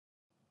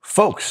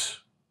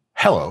Folks,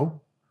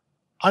 hello,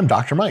 I'm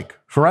Dr. Mike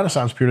for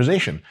Renaissance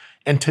Periodization,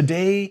 and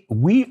today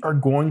we are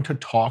going to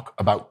talk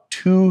about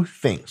two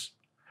things.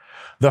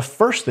 The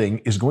first thing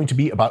is going to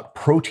be about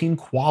protein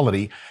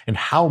quality and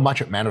how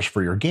much it matters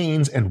for your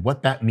gains and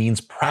what that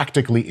means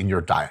practically in your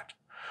diet.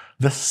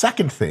 The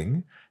second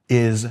thing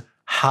is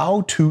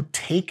how to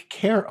take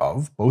care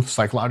of, both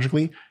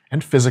psychologically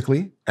and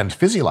physically and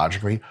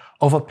physiologically,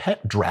 of a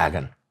pet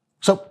dragon.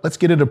 So let's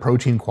get into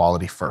protein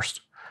quality first.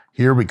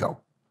 Here we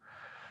go.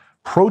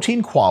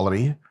 Protein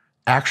quality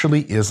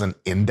actually is an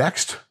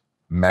indexed,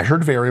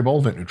 measured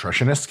variable that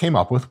nutritionists came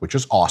up with, which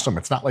is awesome.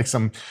 It's not like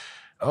some,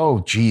 oh,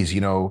 geez,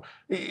 even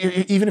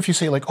if you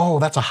say like, oh,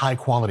 that's a high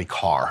quality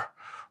car,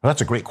 well, that's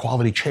a great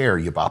quality chair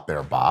you bought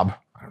there, Bob.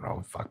 I don't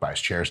know, fuck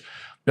buys chairs.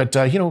 But,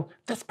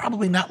 that's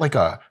probably not like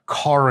a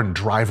car and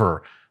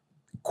driver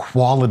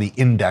quality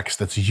index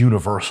that's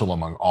universal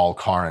among all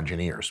car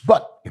engineers.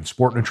 But in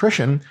sport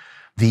nutrition,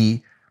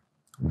 the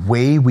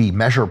way we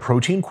measure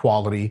protein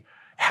quality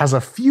has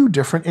a few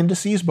different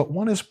indices, but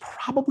one is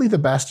probably the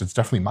best. It's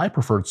definitely my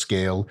preferred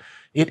scale.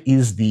 It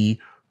is the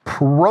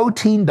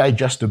Protein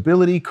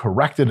Digestibility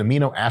Corrected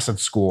Amino Acid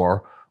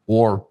Score,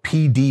 or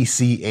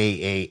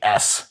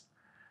PDCAAS,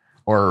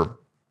 or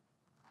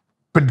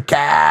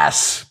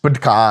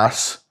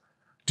PDCAAS.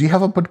 Do you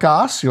have a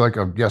PDCAAS? You're like,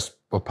 oh, yes,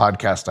 a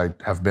podcast. I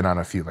have been on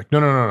a few. Like,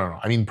 no.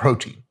 I mean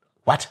protein.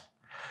 What?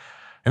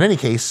 In any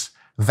case,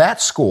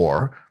 that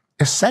score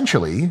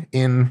essentially,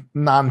 in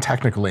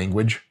non-technical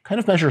language, kind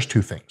of measures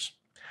two things.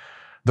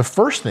 The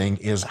first thing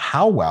is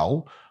how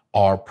well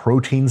are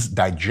proteins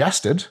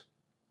digested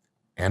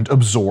and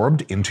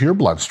absorbed into your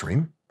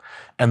bloodstream.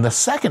 And the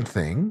second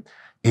thing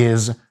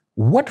is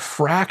what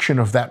fraction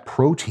of that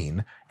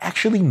protein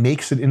actually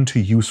makes it into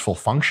useful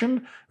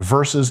function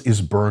versus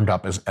is burned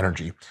up as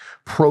energy.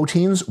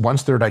 Proteins,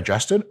 once they're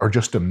digested, are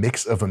just a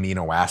mix of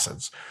amino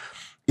acids.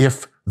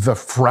 If the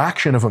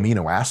fraction of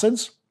amino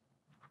acids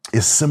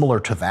is similar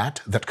to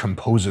that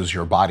composes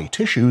your body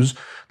tissues,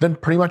 then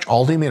pretty much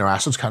all the amino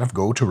acids kind of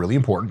go to really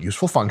important,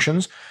 useful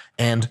functions,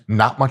 and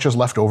not much is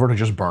left over to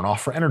just burn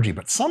off for energy.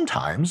 But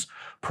sometimes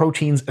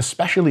proteins,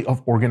 especially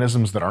of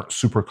organisms that aren't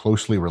super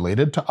closely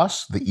related to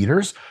us, the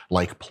eaters,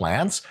 like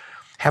plants,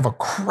 have a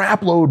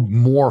crap load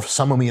more of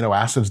some amino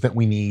acids that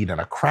we need and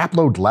a crap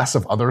load less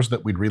of others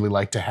that we'd really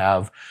like to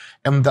have.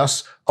 And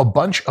thus, a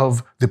bunch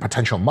of the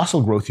potential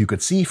muscle growth you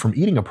could see from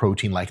eating a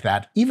protein like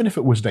that, even if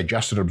it was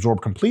digested or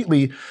absorbed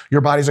completely, your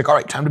body's like, all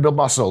right, time to build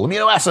muscle.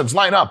 Amino acids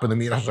line up. And the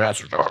amino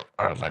acids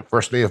are like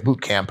first day of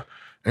boot camp.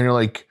 And you're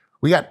like,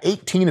 we got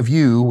 18 of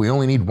you. We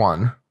only need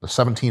one. The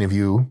 17 of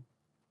you,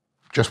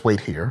 just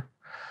wait here.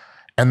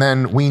 And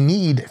then we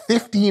need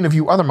 15 of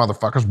you other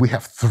motherfuckers. We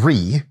have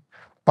 3.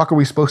 What are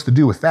we supposed to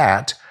do with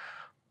that?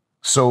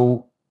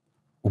 So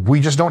we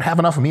just don't have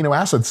enough amino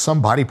acids.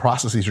 Some body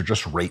processes are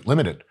just rate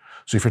limited.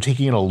 So if you're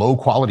taking in a low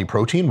quality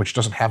protein, which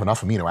doesn't have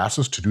enough amino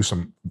acids to do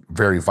some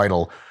very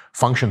vital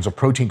functions of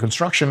protein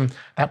construction,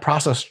 that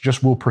process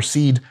just will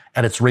proceed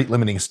at its rate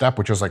limiting step,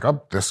 which is like,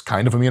 oh, this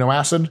kind of amino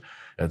acid,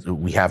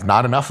 we have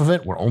not enough of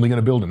it. We're only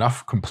going to build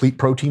enough complete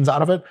proteins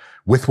out of it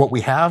with what we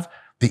have.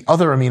 The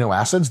other amino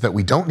acids that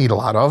we don't need a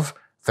lot of,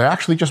 they're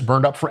actually just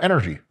burned up for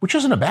energy, which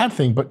isn't a bad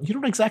thing, but you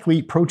don't exactly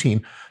eat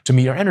protein to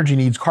meet your energy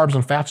needs. Carbs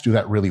and fats do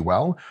that really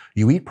well.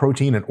 You eat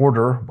protein in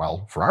order,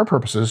 well, for our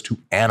purposes, to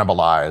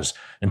anabolize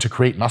and to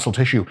create muscle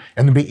tissue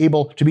and to be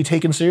able to be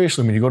taken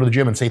seriously when you go to the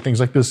gym and say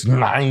things like this,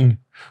 no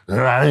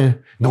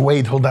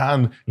wait, hold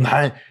on,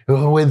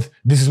 wait,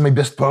 this is my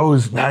best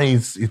pose,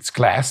 it's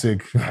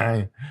classic,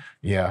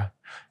 yeah.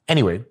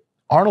 Anyway,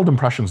 Arnold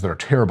impressions that are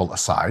terrible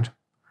aside,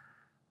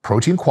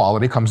 protein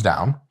quality comes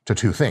down to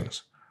two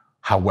things.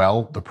 How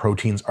well the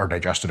proteins are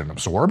digested and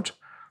absorbed,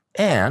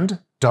 and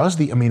does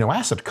the amino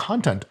acid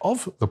content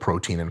of the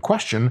protein in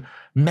question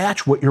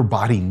match what your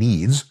body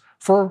needs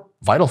for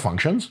vital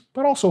functions,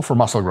 but also for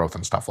muscle growth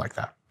and stuff like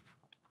that.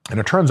 And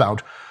it turns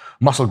out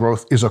muscle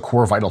growth is a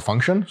core vital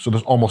function, so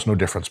there's almost no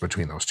difference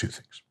between those two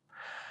things.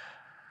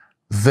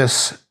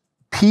 This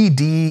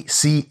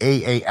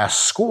PDCAAS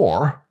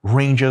score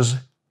ranges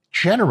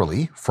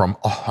generally from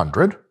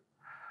 100,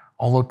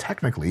 although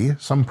technically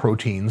some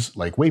proteins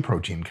like whey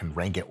protein can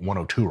rank at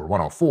 102 or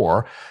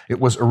 104. It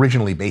was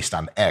originally based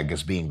on egg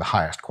as being the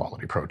highest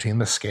quality protein,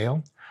 this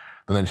scale.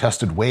 Then they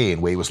tested whey,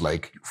 and whey was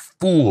like,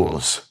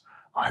 fools,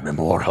 I'm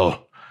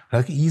immortal.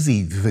 Like,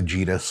 easy,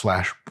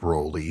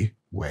 Vegeta/Broly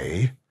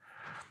whey.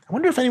 I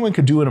wonder if anyone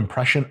could do an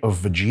impression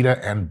of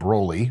Vegeta and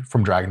Broly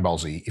from Dragon Ball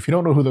Z. If you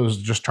don't know who those,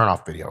 just turn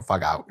off video.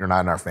 Fuck out. You're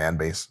not in our fan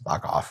base.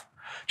 Fuck off.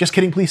 Just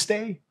kidding, please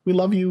stay. We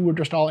love you. We're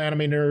just all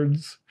anime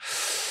nerds.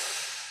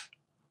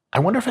 I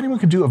wonder if anyone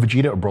could do a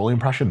Vegeta or Broly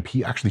impression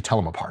and actually tell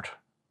them apart.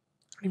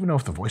 I don't even know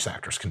if the voice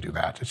actors can do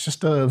that. It's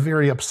just a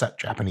very upset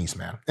Japanese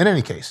man. In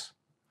any case,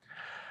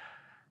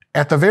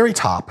 at the very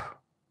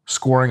top,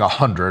 scoring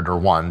 100 or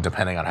 1,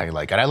 depending on how you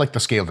like it. I like the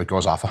scale that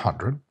goes off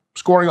 100.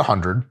 Scoring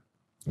 100,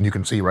 and you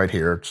can see right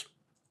here, it's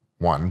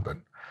 1, but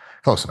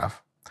close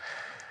enough,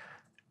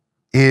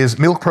 is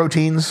milk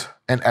proteins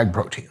and egg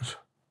proteins.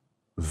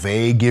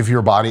 They give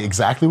your body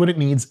exactly what it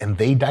needs, and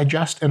they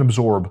digest and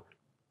absorb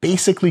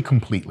basically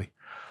completely.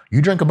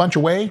 You drink a bunch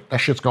of whey, that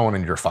shit's going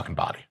into your fucking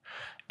body.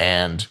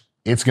 And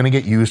it's going to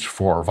get used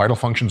for vital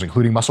functions,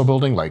 including muscle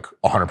building, like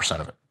 100%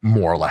 of it,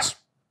 more or less.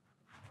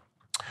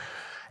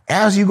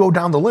 As you go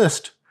down the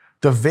list,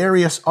 the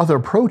various other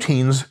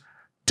proteins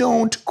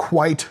don't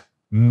quite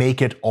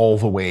make it all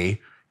the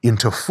way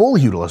into full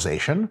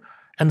utilization,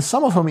 and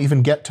some of them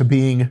even get to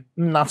being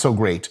not so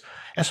great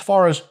as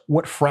far as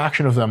what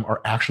fraction of them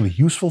are actually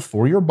useful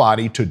for your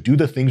body to do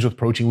the things with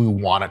protein we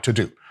want it to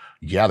do.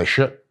 Yeah, they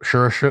sure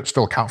as shit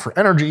still count for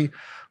energy,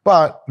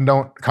 but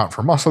don't count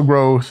for muscle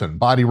growth and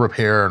body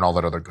repair and all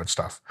that other good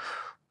stuff.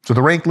 So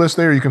the ranked list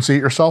there, you can see it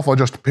yourself. I'll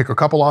just pick a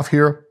couple off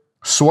here.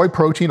 Soy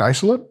protein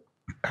isolate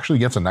actually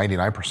gets a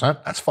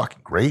 99%. That's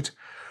fucking great.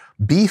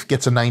 Beef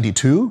gets a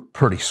 92,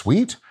 pretty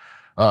sweet.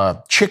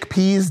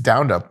 Chickpeas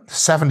down to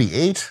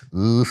 78.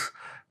 Oof.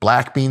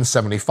 Black beans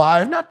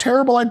 75, not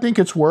terrible. I think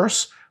it's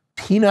worse.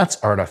 Peanuts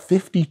are at a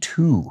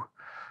 52.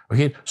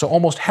 Okay, so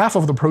almost half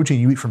of the protein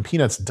you eat from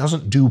peanuts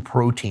doesn't do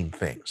protein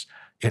things.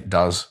 It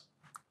does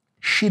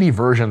shitty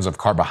versions of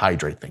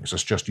carbohydrate things.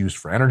 It's just used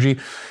for energy.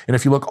 And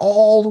if you look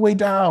all the way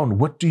down,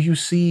 what do you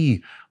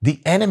see? The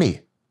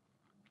enemy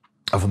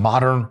of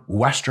modern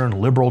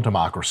Western liberal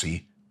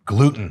democracy,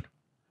 gluten.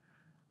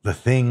 The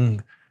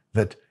thing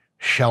that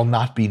shall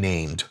not be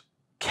named,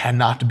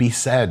 cannot be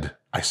said.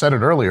 I said it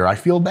earlier, I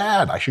feel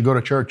bad. I should go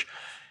to church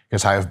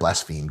because I have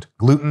blasphemed.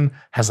 Gluten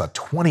has a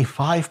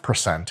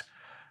 25%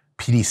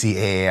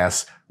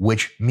 PDCAAS,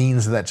 which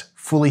means that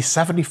fully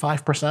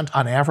 75%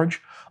 on average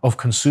of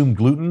consumed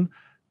gluten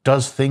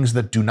does things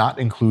that do not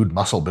include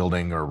muscle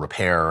building or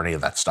repair or any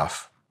of that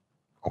stuff.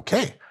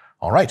 Okay,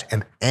 all right.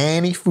 And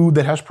any food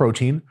that has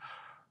protein,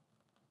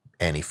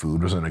 any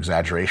food was an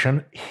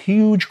exaggeration,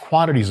 huge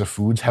quantities of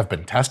foods have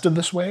been tested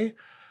this way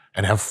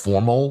and have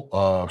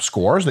formal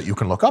scores that you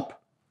can look up.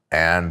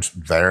 And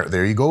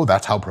there you go.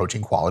 That's how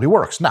protein quality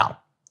works. Now,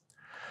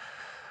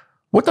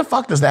 what the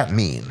fuck does that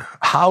mean?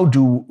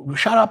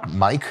 Shut up,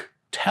 Mike.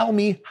 Tell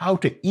me how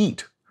to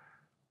eat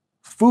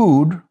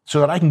food so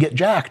that I can get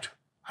jacked.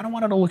 I don't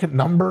want to look at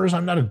numbers.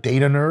 I'm not a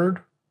data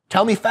nerd.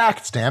 Tell me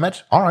facts, damn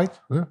it. All right.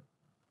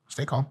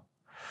 Stay calm.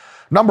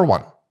 Number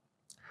one,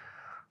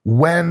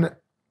 when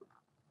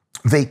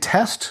they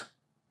test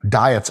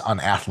diets on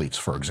athletes,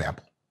 for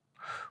example,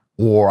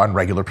 or on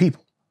regular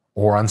people,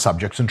 or on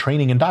subjects in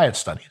training and diet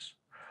studies,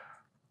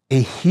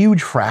 a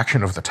huge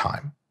fraction of the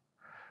time,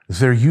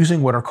 they're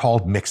using what are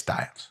called mixed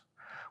diets,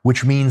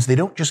 which means they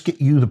don't just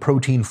get you the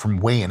protein from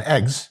whey and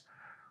eggs.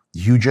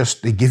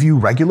 They give you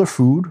regular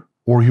food,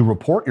 or you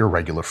report your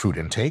regular food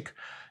intake,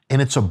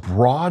 and it's a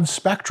broad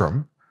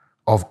spectrum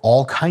of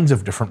all kinds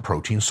of different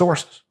protein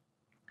sources.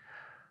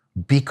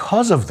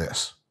 Because of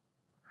this,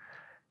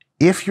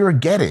 if you're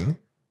getting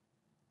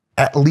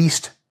at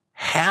least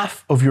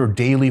half of your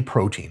daily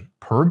protein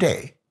per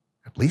day,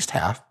 at least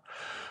half,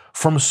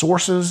 from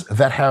sources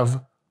that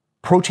have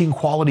protein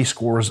quality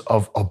scores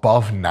of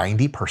above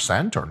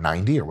 90% or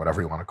 90 or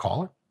whatever you want to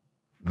call it,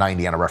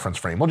 90 on a reference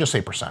frame, we'll just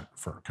say percent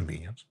for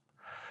convenience,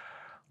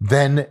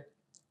 then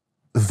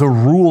the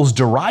rules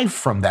derived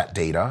from that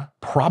data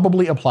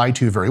probably apply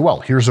to you very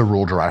well. Here's a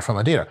rule derived from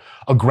the data.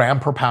 A gram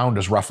per pound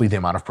is roughly the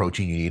amount of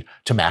protein you need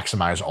to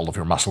maximize all of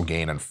your muscle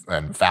gain and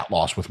fat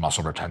loss with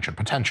muscle retention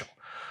potential.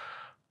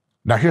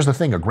 Now, here's the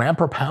thing. A gram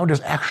per pound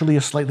is actually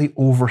a slightly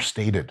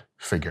overstated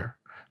figure.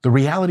 The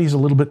reality is a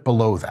little bit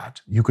below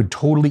that. You could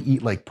totally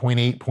eat like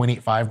 0.8,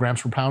 0.85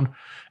 grams per pound,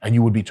 and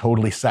you would be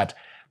totally set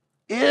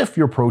if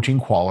your protein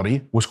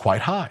quality was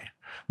quite high.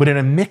 But in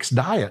a mixed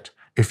diet,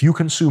 if you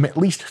consume at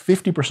least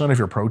 50% of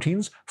your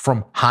proteins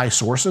from high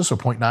sources, so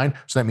 0.9,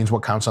 so that means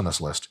what counts on this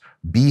list?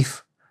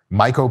 Beef,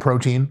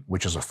 mycoprotein,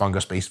 which is a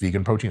fungus-based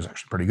vegan protein, is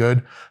actually pretty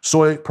good.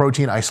 Soy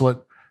protein isolate.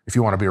 If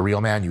you want to be a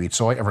real man, you eat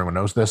soy. Everyone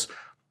knows this.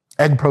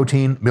 Egg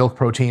protein, milk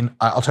protein.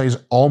 I'll tell you,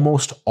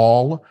 almost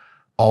all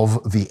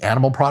of the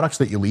animal products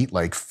that you eat,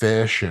 like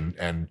fish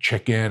and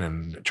chicken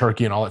and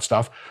turkey and all that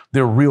stuff,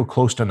 they're real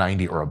close to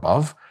 90 or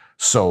above.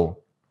 So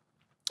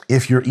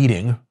if you're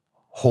eating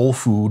whole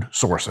food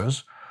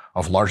sources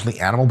of largely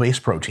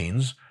animal-based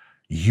proteins,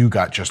 you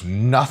got just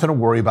nothing to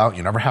worry about.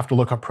 You never have to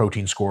look up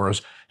protein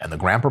scores, and the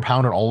gram per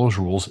pound and all those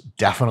rules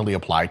definitely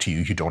apply to you.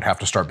 You don't have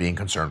to start being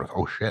concerned with,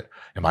 oh shit,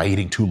 am I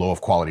eating too low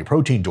of quality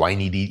protein? Do I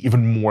need to eat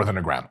even more than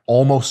a gram?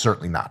 Almost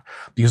certainly not,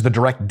 because the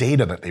direct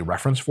data that they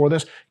reference for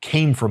this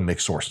came from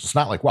mixed sources. It's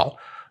not like, well,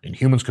 in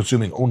humans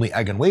consuming only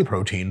egg and whey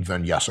protein,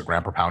 then yes, a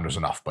gram per pound is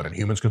enough. But in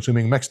humans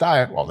consuming mixed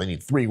diet, well, they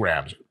need 3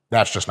 grams.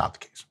 That's just not the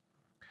case.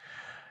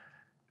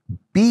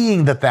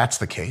 Being that that's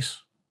the case,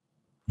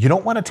 you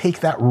don't want to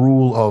take that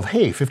rule of,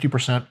 hey,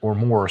 50% or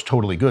more is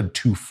totally good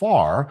too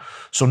far.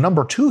 So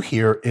number 2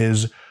 here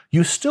is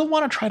you still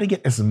want to try to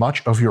get as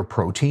much of your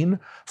protein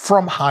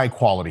from high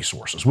quality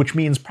sources, which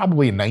means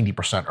probably a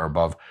 90% or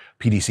above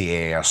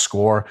PDCAAS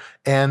score.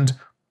 And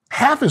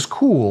half is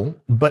cool,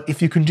 but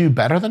if you can do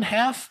better than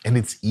half and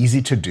it's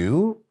easy to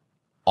do,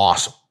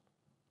 awesome.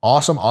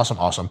 Awesome,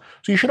 awesome.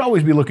 So you should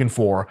always be looking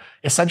for,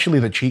 essentially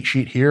the cheat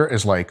sheet here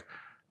is like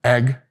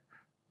egg,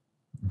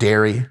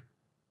 dairy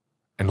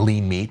and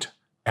lean meat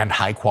and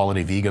high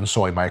quality vegan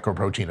soy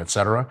microprotein,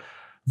 etc.,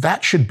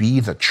 that should be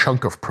the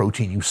chunk of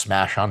protein you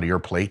smash onto your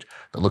plate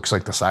that looks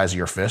like the size of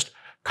your fist,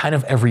 kind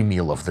of every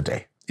meal of the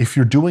day. If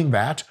you're doing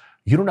that,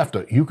 you don't have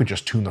to, you could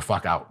just tune the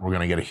fuck out. We're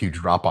going to get a huge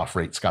drop-off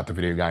rate, Scott the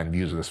video guy, in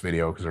views of this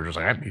video, because they're just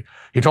like,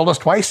 he told us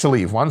twice to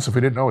leave. Once if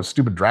we didn't know a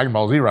stupid Dragon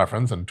Ball Z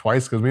reference, and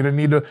twice because we didn't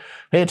need to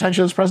pay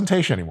attention to this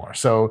presentation anymore.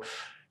 So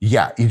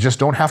yeah, you just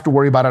don't have to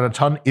worry about it a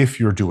ton if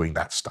you're doing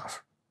that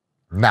stuff.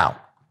 Now,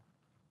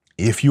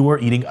 if you are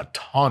eating a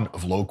ton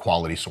of low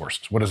quality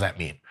sources, what does that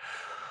mean?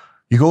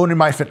 You go into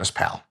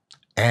MyFitnessPal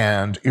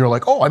and you're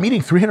like, oh, I'm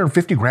eating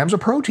 350 grams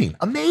of protein.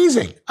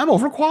 Amazing. I'm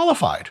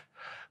overqualified.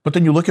 But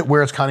then you look at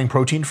where it's counting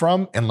protein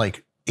from, and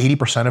like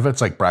 80% of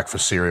it's like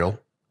breakfast cereal,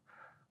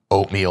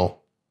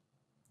 oatmeal,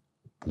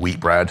 wheat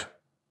bread,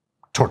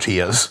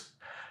 tortillas,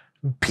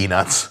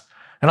 peanuts.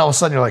 And all of a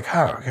sudden you're like,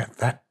 oh, okay,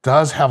 that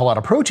does have a lot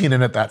of protein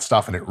in it, that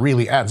stuff, and it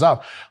really adds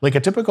up. Like a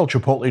typical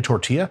Chipotle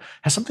tortilla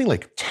has something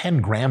like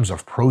 10 grams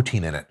of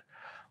protein in it.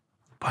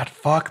 But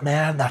fuck,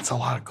 man, that's a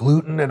lot of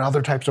gluten and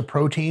other types of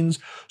proteins.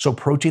 So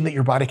protein that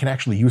your body can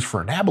actually use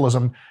for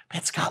anabolism,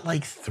 it's got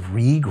like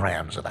 3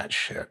 grams of that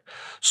shit.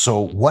 So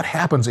what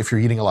happens if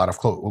you're eating a lot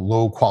of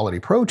low quality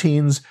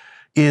proteins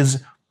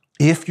is,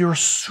 if you're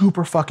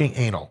super fucking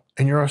anal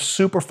and you're a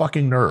super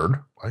fucking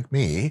nerd like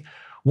me,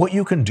 what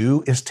you can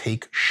do is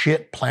take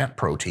shit plant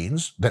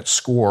proteins that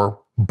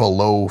score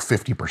below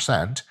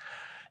 50%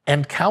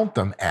 and count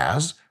them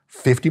as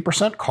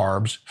 50%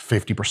 carbs,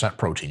 50%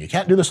 protein. You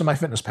can't do this in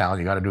MyFitnessPal.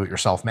 You got to do it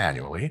yourself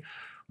manually.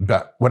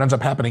 But what ends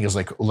up happening is,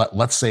 like,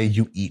 let's say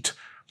you eat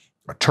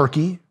a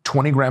turkey,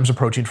 20 grams of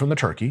protein from the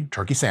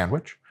turkey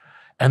sandwich,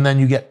 and then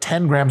you get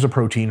 10 grams of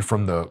protein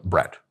from the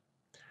bread.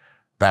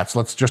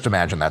 Let's just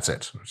imagine that's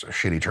it. It's a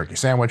shitty turkey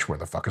sandwich. Where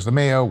the fuck is the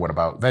mayo? What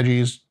about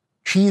veggies?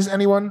 Cheese,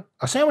 anyone?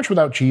 A sandwich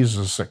without cheese is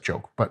a sick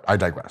joke, but I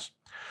digress.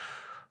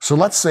 So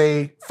let's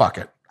say, fuck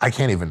it. I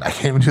can't even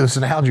do this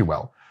analogy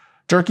well.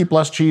 Turkey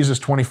plus cheese is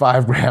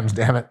 25 grams,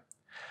 damn it.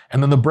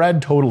 And then the bread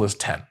total is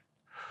 10.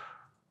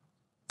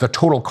 The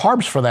total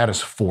carbs for that is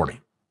 40.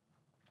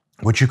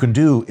 What you can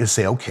do is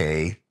say,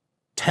 okay,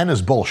 10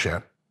 is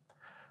bullshit.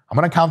 I'm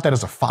going to count that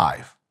as a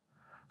 5.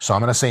 So I'm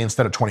going to say,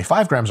 instead of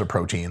 25 grams of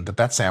protein,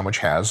 that sandwich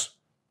has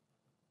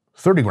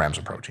 30 grams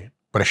of protein.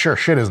 But it sure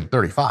shit isn't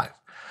 35.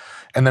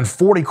 And then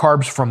 40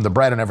 carbs from the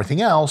bread and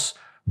everything else,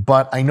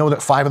 but I know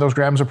that 5 of those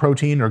grams of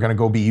protein are going to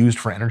go be used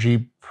for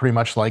energy, pretty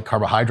much like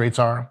carbohydrates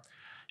are.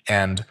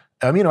 And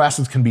amino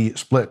acids can be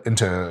split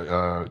into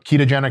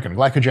ketogenic and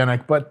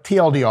glycogenic, but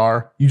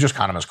TLDR, you just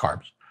count them as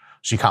carbs.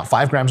 So you count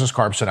 5 grams as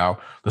carbs. So now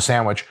the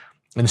sandwich,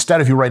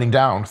 instead of you writing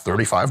down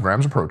 35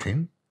 grams of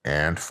protein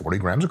and 40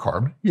 grams of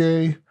carb,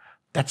 yay,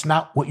 that's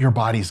not what your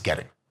body's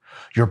getting.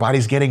 Your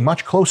body's getting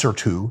much closer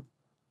to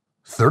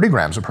 30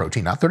 grams of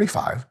protein, not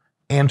 35,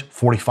 and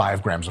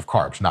 45 grams of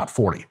carbs, not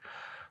 40.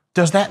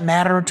 Does that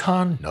matter a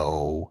ton?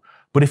 No.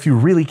 But if you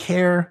really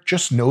care,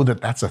 just know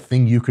that that's a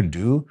thing you can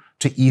do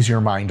to ease your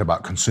mind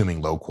about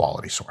consuming low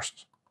quality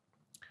sources.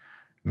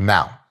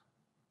 Now,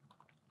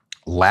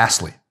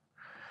 lastly,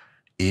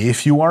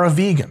 if you are a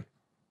vegan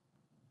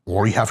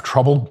or you have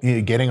trouble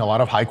getting a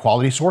lot of high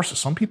quality sources,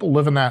 some people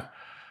live in that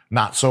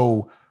not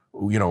so,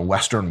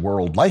 Western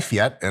world life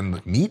yet,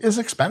 and meat is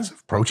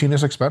expensive, protein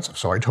is expensive.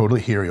 So I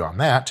totally hear you on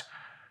that.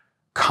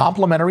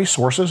 Complementary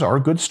sources are a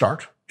good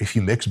start. If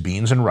you mix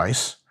beans and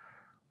rice,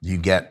 you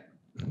get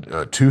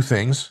 2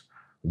 things.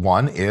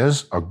 One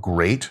is a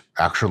great,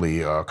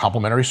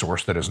 complementary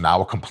source that is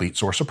now a complete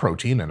source of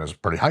protein and is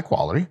pretty high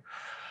quality.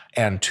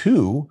 And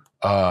 2,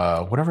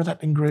 whatever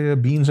that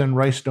ingredient, beans and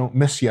rice don't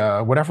miss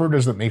ya, whatever it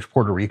is that makes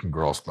Puerto Rican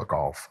girls look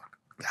all,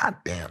 God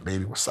damn,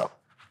 baby, what's up?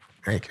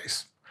 In any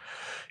case,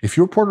 if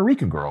you're a Puerto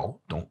Rican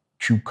girl, don't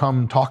you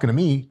come talking to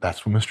me.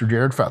 That's what Mr.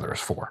 Jared Feather is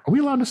for. Are we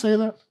allowed to say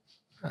that?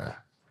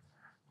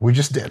 We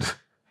just did.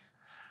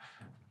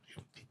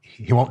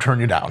 He won't turn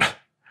you down.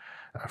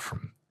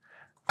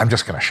 I'm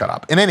just going to shut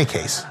up. In any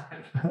case.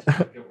 Don't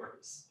make it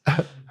worse.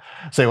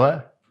 Say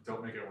what?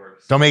 Don't make it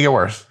worse. Don't make it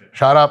worse.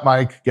 Shut up,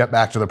 Mike. Get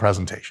back to the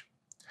presentation.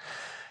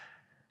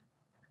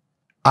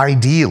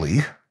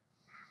 Ideally,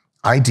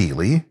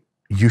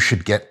 you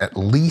should get at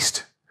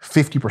least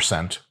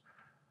 50%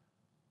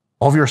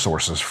 of your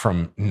sources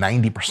from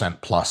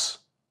 90% plus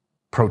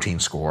protein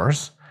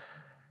scores.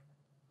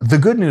 The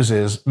good news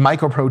is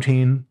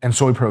microprotein and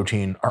soy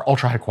protein are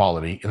ultra high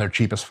quality and they're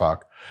cheap as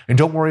fuck. And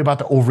don't worry about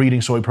the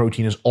overeating soy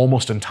protein is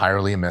almost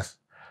entirely a myth,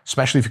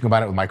 especially if you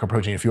combine it with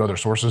microprotein and a few other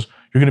sources,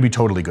 you're going to be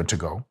totally good to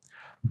go.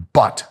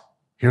 But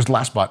here's the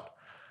last but,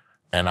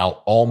 and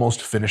I'll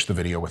almost finish the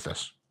video with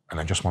this. And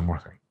then just one more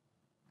thing.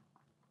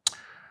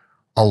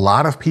 A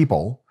lot of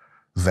people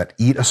that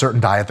eat a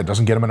certain diet that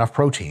doesn't get them enough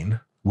protein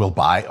will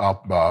buy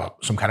up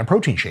some kind of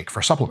protein shake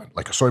for a supplement,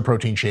 like a soy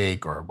protein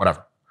shake or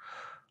whatever.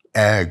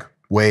 Egg,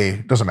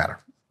 whey, doesn't matter.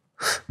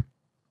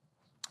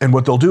 And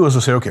what they'll do is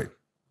they'll say, okay,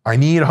 I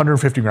need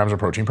 150 grams of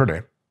protein per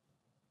day.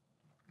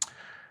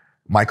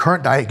 My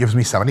current diet gives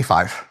me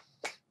 75.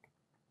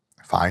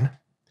 Fine.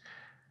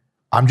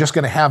 I'm just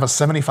going to have a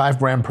 75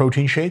 gram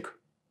protein shake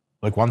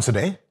like once a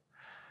day,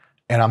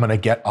 and I'm going to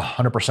get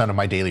 100% of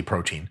my daily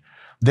protein.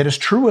 That is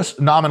true as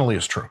nominally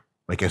is true.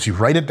 Like as you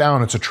write it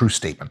down, it's a true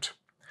statement.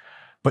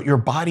 But your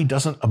body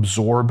doesn't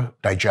absorb,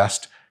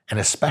 digest, and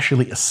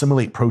especially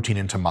assimilate protein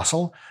into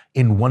muscle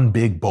in one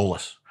big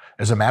bolus.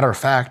 As a matter of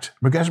fact,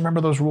 you guys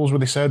remember those rules where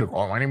they said,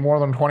 oh, any more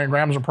than 20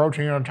 grams of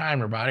protein at a time,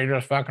 your body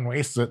just fucking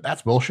wastes it.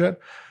 That's bullshit.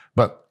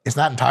 But it's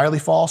not entirely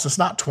false. It's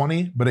not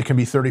 20, but it can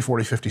be 30,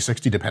 40, 50,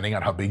 60, depending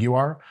on how big you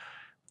are.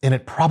 And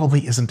it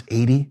probably isn't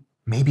 80.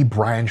 Maybe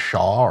Brian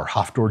Shaw or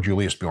Hafthor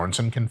Julius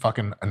Bjornsson can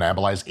fucking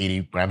anabolize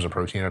 80 grams of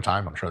protein at a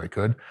time. I'm sure they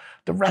could.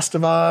 The rest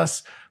of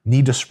us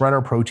need to spread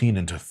our protein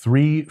into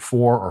 3,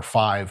 4, or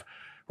 5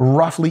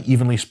 roughly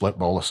evenly split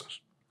boluses.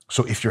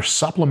 So if you're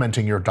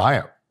supplementing your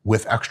diet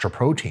with extra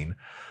protein,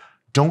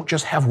 don't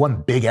just have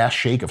one big ass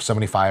shake of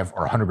 75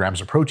 or 100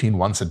 grams of protein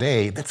once a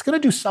day. That's going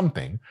to do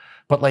something,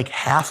 but like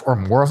half or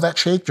more of that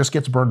shake just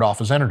gets burned off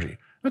as energy.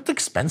 It's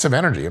expensive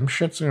energy.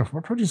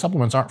 Protein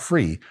supplements aren't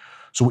free.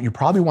 So what you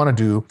probably want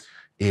to do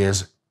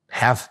is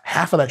have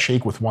half of that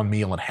shake with one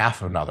meal and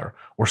half of another,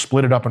 or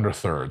split it up into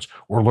thirds,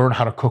 or learn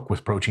how to cook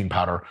with protein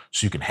powder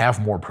so you can have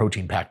more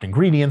protein-packed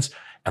ingredients,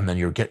 and then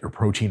you get your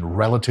protein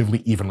relatively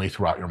evenly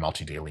throughout your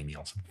multi-daily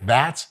meals.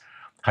 That's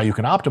how you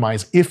can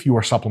optimize if you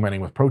are supplementing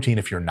with protein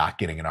if you're not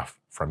getting enough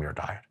from your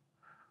diet.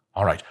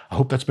 All right, I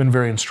hope that's been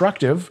very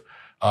instructive.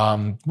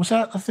 Was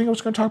that a thing I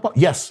was going to talk about?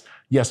 Yes,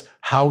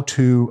 how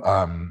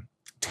to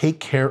take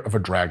care of a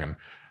dragon.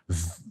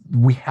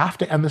 We have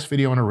to end this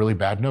video on a really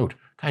bad note.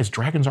 Guys,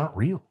 dragons aren't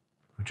real.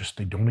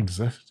 They don't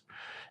exist.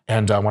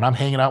 And when I'm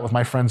hanging out with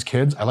my friends'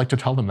 kids, I like to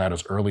tell them that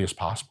as early as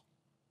possible.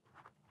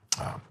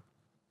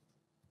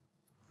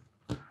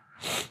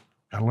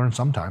 Gotta learn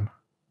sometime.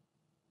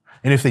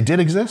 And if they did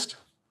exist,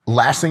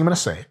 last thing I'm gonna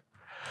say,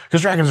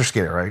 because dragons are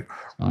scary, right?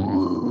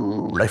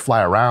 They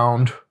fly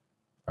around,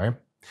 right?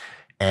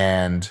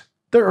 And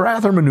they're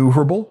rather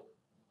maneuverable,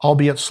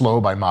 albeit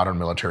slow by modern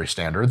military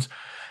standards,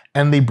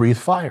 and they breathe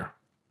fire,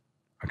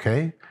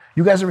 okay?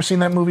 You guys ever seen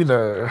that movie,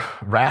 The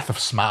Wrath of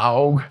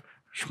Smaug?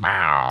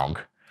 Smaug.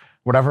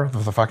 Whatever,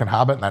 the fucking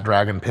Hobbit, and that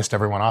dragon pissed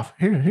everyone off.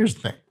 Here's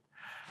the thing.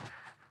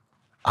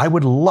 I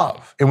would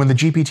love, and when the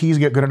GPTs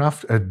get good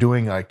enough at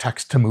doing like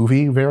text to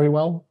movie very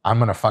well, I'm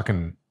gonna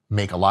fucking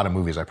make a lot of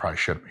movies I probably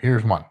shouldn't.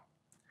 Here's one.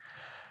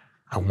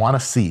 I wanna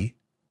see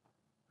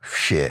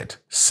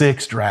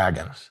 6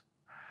 dragons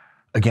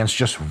against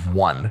just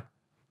one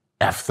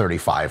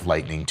F-35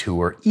 Lightning II,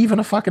 or even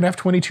a fucking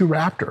F-22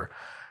 Raptor.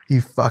 You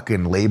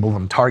fucking label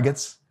them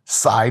targets,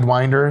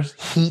 sidewinders,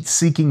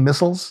 heat-seeking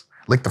missiles,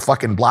 like the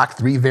fucking Block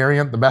 3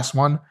 variant, the best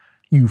one.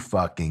 You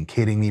fucking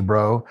kidding me,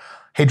 bro?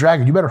 Hey,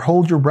 dragon, you better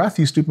hold your breath,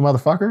 you stupid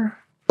motherfucker.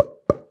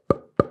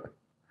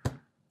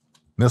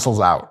 Missiles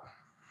out.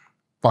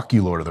 Fuck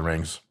you, Lord of the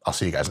Rings. I'll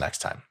see you guys next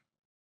time.